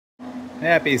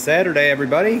Happy Saturday,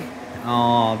 everybody.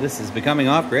 This is Becoming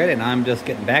Off-Grid, and I'm just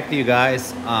getting back to you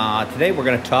guys. Today we're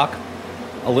going to talk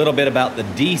a little bit about the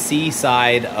DC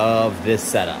side of this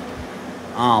setup.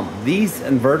 These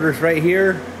inverters right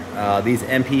here, these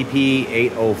MPP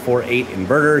 8048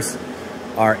 inverters,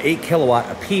 are 8 kilowatt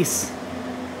apiece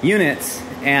units,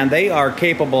 and they are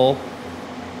capable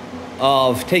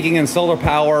of taking in solar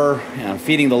power,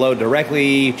 feeding the load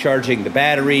directly, charging the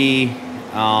battery.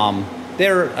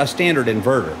 They're a standard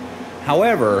inverter.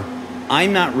 However,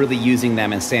 I'm not really using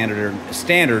them in standard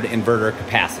inverter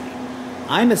capacity.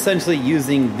 I'm essentially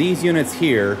using these units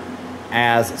here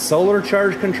as solar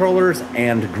charge controllers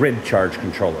and grid charge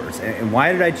controllers. And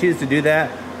why did I choose to do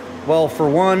that? Well, for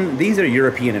one, these are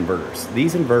European inverters.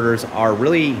 These inverters are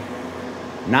really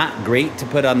not great to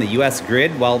put on the US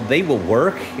grid. While they will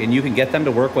work, and you can get them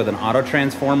to work with an auto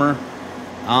transformer,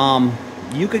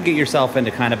 you could get yourself into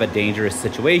kind of a dangerous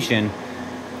situation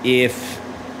if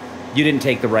you didn't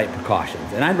take the right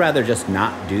precautions. And I'd rather just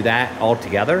not do that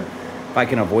altogether if I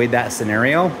can avoid that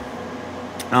scenario.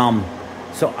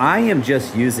 So I am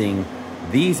just using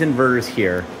these inverters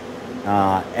here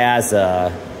as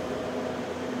I'm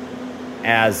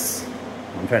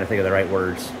trying to think of the right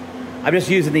words. I'm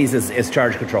just using these as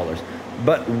charge controllers.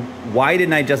 But why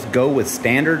didn't I just go with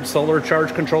standard solar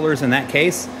charge controllers in that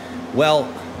case?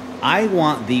 Well, I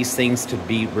want these things to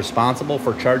be responsible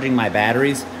for charging my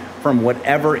batteries from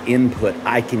whatever input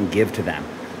I can give to them.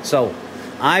 So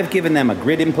I've given them a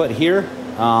grid input here.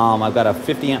 I've got a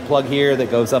 50 amp plug here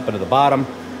that goes up into the bottom.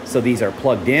 So these are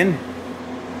plugged in.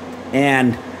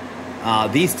 And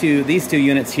these two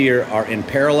units here are in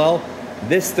parallel.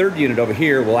 This third unit over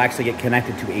here will actually get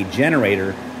connected to a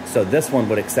generator. So this one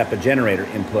would accept a generator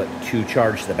input to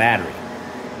charge the battery.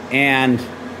 And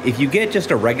if you get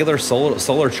just a regular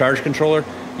solar charge controller,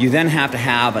 you then have to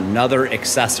have another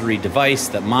accessory device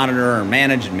that monitor and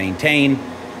manage and maintain,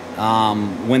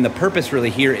 when the purpose really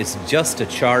here is just to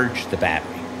charge the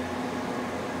battery.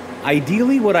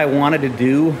 Ideally, what I wanted to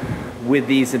do with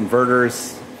these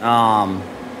inverters,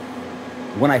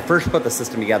 when I first put the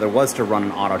system together, was to run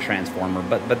an auto transformer,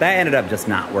 but that ended up just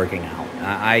not working out.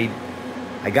 I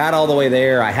got all the way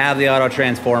there, I have the auto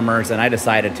transformers, and I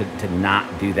decided to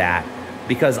not do that,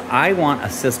 because I want a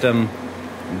system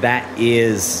that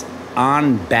is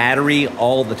on battery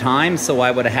all the time. So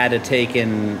I would have had to take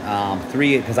in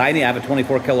three, because I have a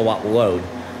 24 kilowatt load.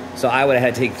 So I would have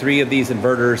had to take 3 of these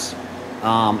inverters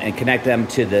and connect them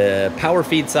to the power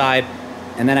feed side.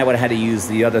 And then I would have had to use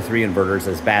the other 3 inverters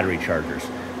as battery chargers.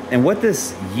 And what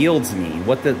this yields me,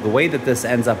 the way that this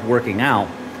ends up working out,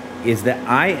 is that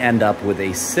I end up with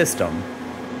a system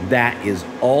that is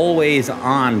always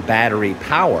on battery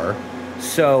power.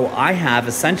 So I have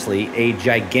essentially a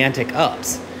gigantic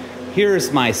UPS.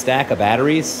 Here's my stack of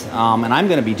batteries, and I'm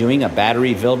going to be doing a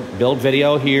battery build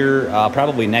video here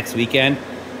probably next weekend.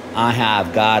 I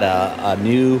have got a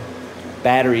new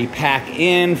battery pack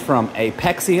in from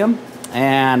Apexium,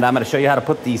 and I'm going to show you how to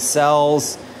put these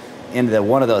cells into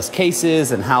one of those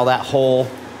cases and how that whole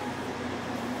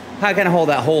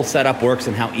setup works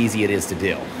and how easy it is to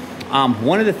do.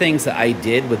 One of the things that I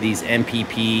did with these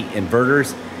MPP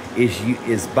inverters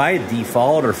is by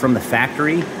default, or from the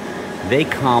factory, they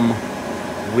come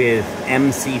with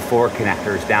MC4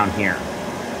 connectors down here.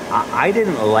 I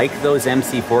didn't like those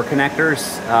MC4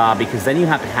 connectors because then you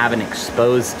have to have an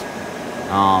exposed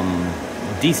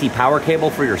DC power cable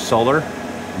for your solar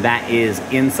that is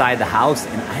inside the house,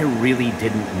 and I really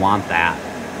didn't want that.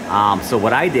 So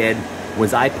what I did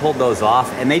was I pulled those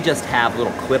off, and they just have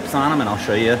little clips on them, and I'll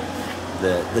show you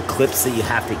the clips that you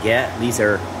have to get.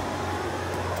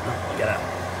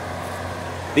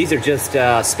 These are just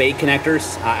spade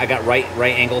connectors. I got right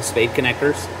angle spade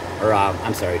connectors, or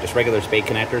I'm sorry, just regular spade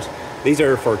connectors. These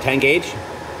are for 10 gauge.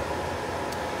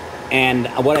 And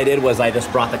what I did was I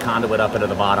just brought the conduit up into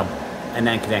the bottom and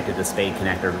then connected the spade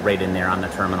connector right in there on the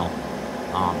terminal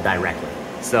directly.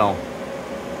 So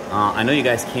I know you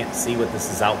guys can't see what this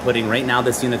is outputting. Right now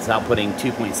this unit's outputting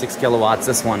 2.6 kilowatts,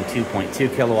 this one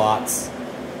 2.2 kilowatts.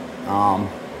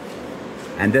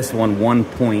 And this one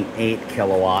 1.8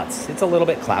 kilowatts. It's a little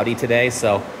bit cloudy today,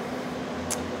 so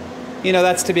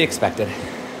that's to be expected.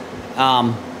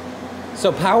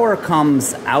 So power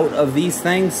comes out of these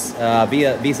things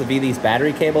vis-a-vis these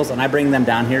battery cables, and I bring them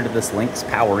down here to this Lynx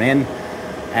power in,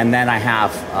 and then I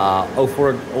have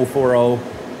 040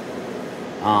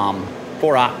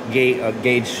 4-aught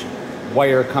gauge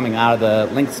wire coming out of the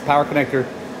Lynx power connector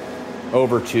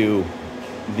over to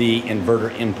the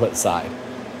inverter input side.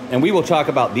 And we will talk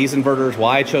about these inverters,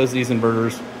 why I chose these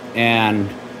inverters, and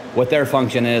what their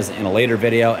function is in a later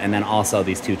video, and then also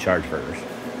these 2 charge inverters.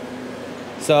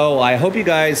 So I hope you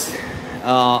guys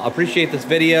appreciate this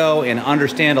video and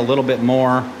understand a little bit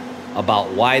more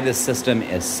about why this system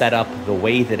is set up the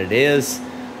way that it is.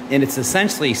 And it's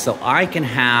essentially so I can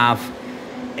have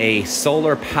a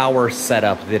solar power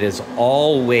setup that is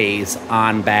always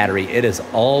on battery. It is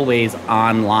always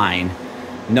online,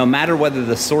 no matter whether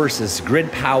the source is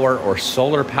grid power or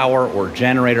solar power or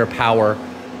generator power.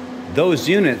 Those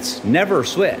units never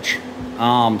switch.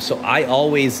 So I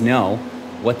always know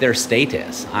what their state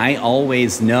is. I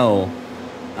always know,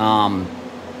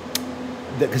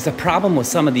 because the problem with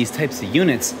some of these types of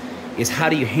units is how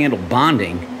do you handle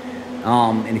bonding?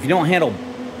 And if you don't handle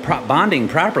bonding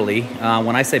properly,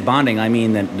 when I say bonding, I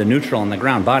mean the neutral and the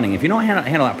ground bonding. If you don't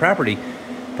handle that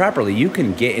properly, you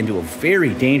can get into a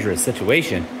very dangerous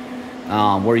situation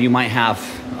where you might have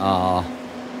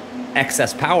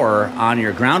excess power on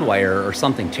your ground wire or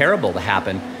something terrible to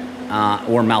happen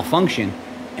or malfunction.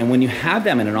 And when you have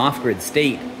them in an off-grid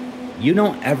state, you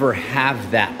don't ever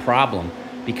have that problem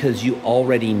because you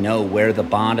already know where the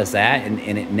bond is at and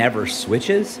it never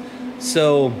switches.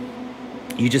 So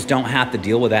you just don't have to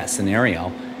deal with that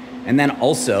scenario. And then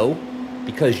also,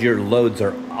 because your loads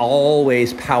are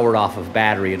always powered off of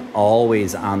battery and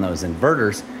always on those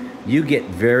inverters, you get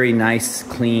very nice,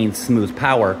 clean, smooth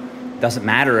power. Doesn't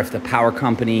matter if the power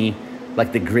company,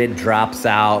 like the grid, drops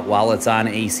out while it's on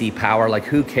AC power, like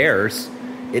who cares?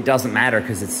 It doesn't matter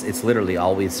because it's literally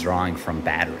always drawing from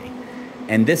battery.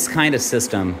 And this kind of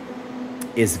system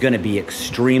is going to be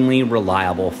extremely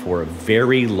reliable for a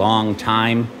very long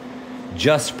time,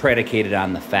 just predicated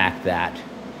on the fact that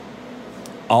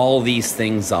all these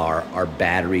things are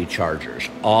battery chargers.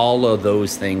 All of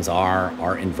those things are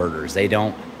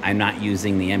inverters. I'm not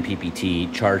using the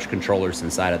MPPT charge controllers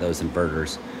inside of those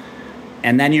inverters.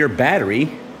 And then your battery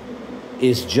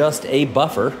is just a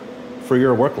buffer for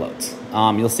your workloads.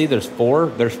 You'll see there's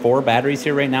four batteries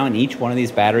here right now, and each one of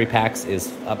these battery packs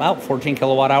is about 14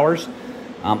 kilowatt hours.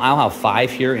 I'll have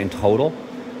 5 here in total,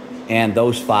 and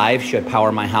those 5 should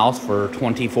power my house for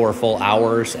 24 full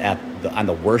hours on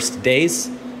the worst days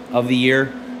of the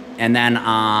year. And then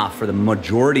for the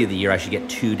majority of the year, I should get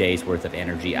 2 days worth of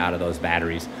energy out of those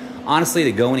batteries. Honestly,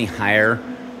 to go any higher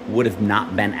would have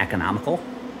not been economical.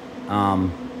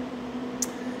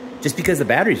 Just because the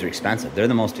batteries are expensive. They're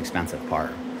the most expensive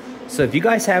part. So if you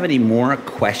guys have any more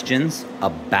questions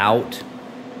about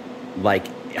like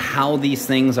how these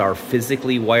things are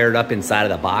physically wired up inside of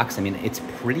the box, I mean, it's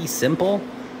pretty simple.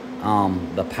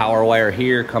 The power wire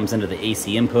here comes into the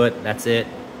AC input. That's it.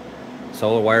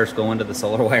 Solar wires go into the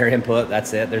solar wire input.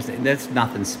 That's it. There's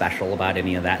nothing special about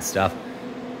any of that stuff.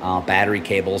 Battery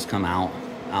cables come out.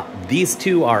 These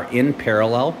two are in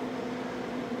parallel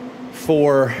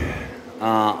for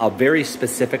a very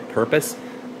specific purpose,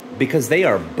 because they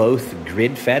are both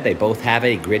grid fed. They both have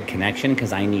a grid connection,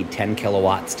 because I need 10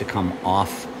 kilowatts to come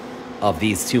off of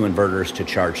these two inverters to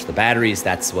charge the batteries.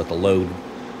 That's what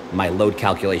my load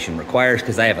calculation requires,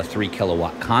 because I have a 3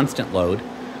 kilowatt constant load.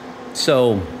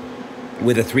 So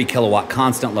with a 3 kilowatt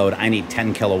constant load, I need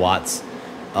 10 kilowatts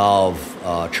of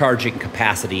charging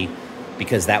capacity,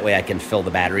 because that way I can fill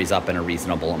the batteries up in a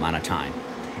reasonable amount of time.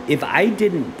 If I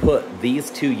didn't put these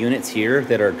two units here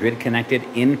that are grid connected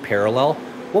in parallel,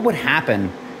 what would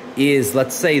happen is,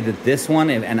 let's say that this one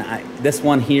this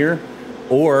one here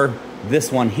or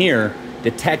this one here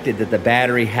detected that the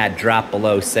battery had dropped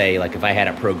below, say, like if I had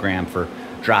it programmed for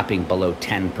dropping below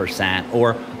 10%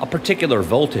 or a particular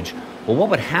voltage. Well, what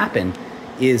would happen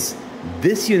is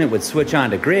this unit would switch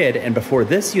on to grid, and before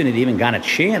this unit even got a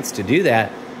chance to do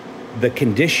that, the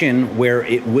condition where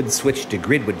it would switch to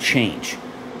grid would change.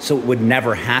 So it would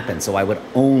never happen. So I would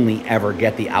only ever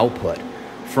get the output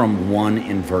from one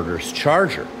inverter's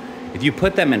charger. If you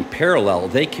put them in parallel,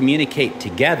 they communicate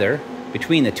together.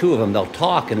 Between the two of them, they'll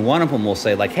talk, and one of them will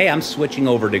say like, hey, I'm switching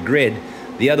over to grid.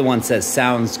 The other one says,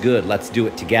 sounds good, let's do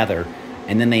it together.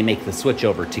 And then they make the switch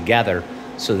over together.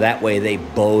 So that way they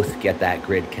both get that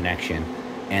grid connection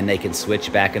and they can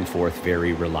switch back and forth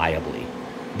very reliably.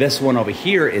 This one over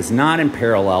here is not in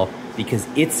parallel because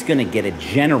it's gonna get a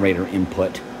generator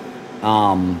input.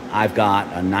 I've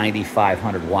got a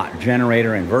 9,500 watt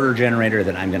generator, inverter generator,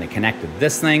 that I'm gonna connect to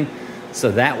this thing.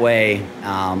 So that way,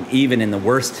 even in the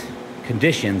worst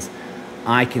conditions,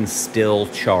 I can still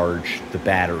charge the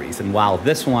batteries. And while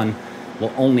this one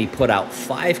will only put out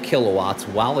 5 kilowatts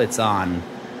while it's on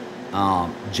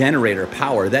generator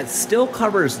power, that still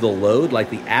covers the load. Like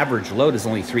the average load is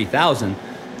only 3,000.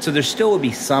 So there still would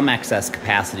be some excess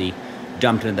capacity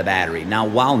dumped into the battery. Now,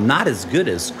 while not as good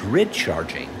as grid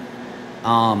charging,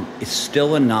 it's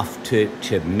still enough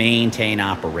to maintain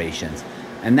operations.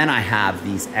 And then I have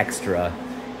these extra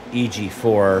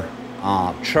EG4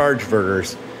 charge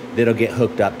inverters that'll get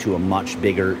hooked up to a much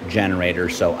bigger generator.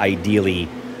 So ideally,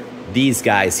 these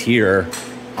guys here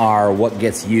are what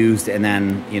gets used, and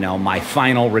then, you know, my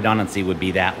final redundancy would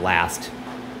be that last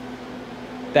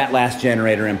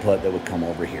generator input that would come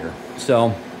over here.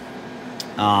 So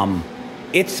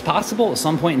it's possible at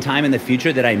some point in time in the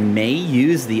future that I may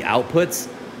use the outputs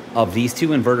of these two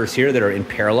inverters here that are in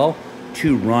parallel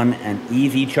to run an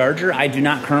EV charger. I do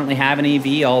not currently have an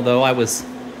EV, although I was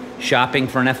shopping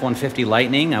for an F-150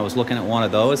 Lightning. I was looking at one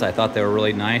of those. I thought they were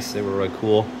really nice. They were really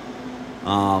cool.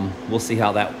 We'll see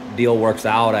how that deal works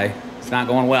out. It's not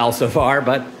going well so far,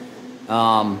 but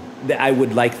I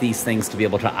would like these things to be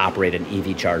able to operate an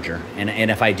EV charger.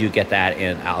 And if I do get that,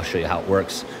 and I'll show you how it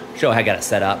works, show how I got it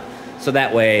set up. So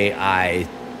that way I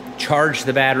charge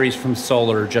the batteries from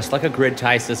solar just like a grid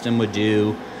tie system would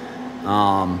do.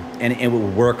 And it will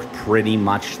work pretty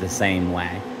much the same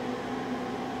way.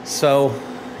 So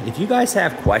if you guys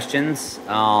have questions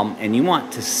and you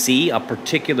want to see a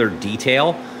particular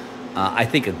detail, I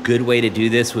think a good way to do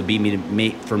this would be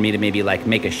for me to maybe like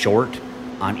make a short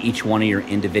on each one of your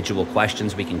individual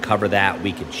questions. We can cover that.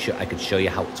 I could show you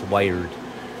how it's wired,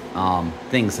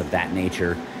 things of that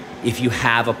nature. If you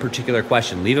have a particular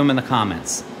question, leave them in the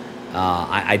comments.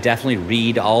 I definitely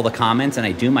read all the comments, and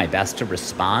I do my best to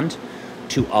respond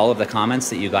to all of the comments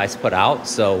that you guys put out.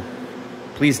 So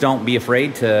please don't be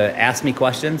afraid to ask me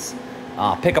questions.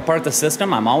 Pick apart the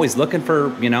system. I'm always looking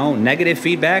for, you know, negative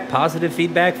feedback, positive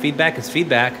feedback. Feedback is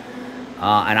feedback.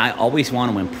 And I always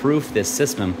want to improve this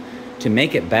system to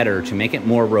make it better, to make it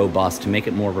more robust, to make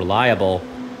it more reliable,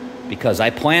 because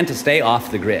I plan to stay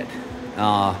off the grid.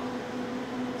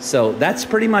 So that's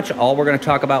pretty much all we're going to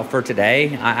talk about for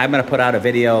today. I'm going to put out a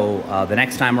video the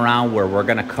next time around where we're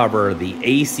going to cover the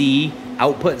AC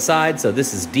output side. So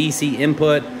this is DC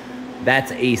input,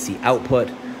 that's AC output.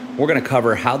 We're going to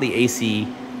cover how the AC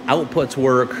outputs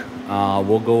work.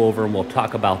 We'll go over and we'll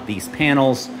talk about these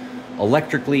panels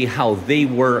electrically, how they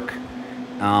work,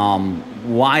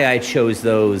 why I chose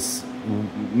those,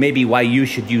 maybe why you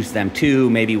should use them too,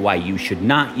 maybe why you should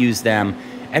not use them.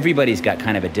 Everybody's got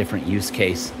kind of a different use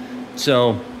case.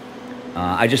 So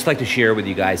I just like to share with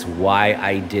you guys why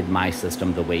I did my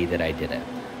system the way that I did it.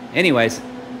 Anyways,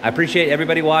 I appreciate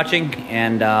everybody watching,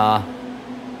 and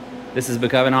this is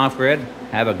Becoming Off Grid.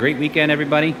 Have a great weekend,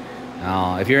 everybody.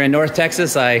 If you're in North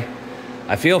Texas, I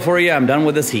feel for you. I'm done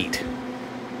with this heat.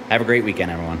 Have a great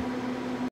weekend, everyone.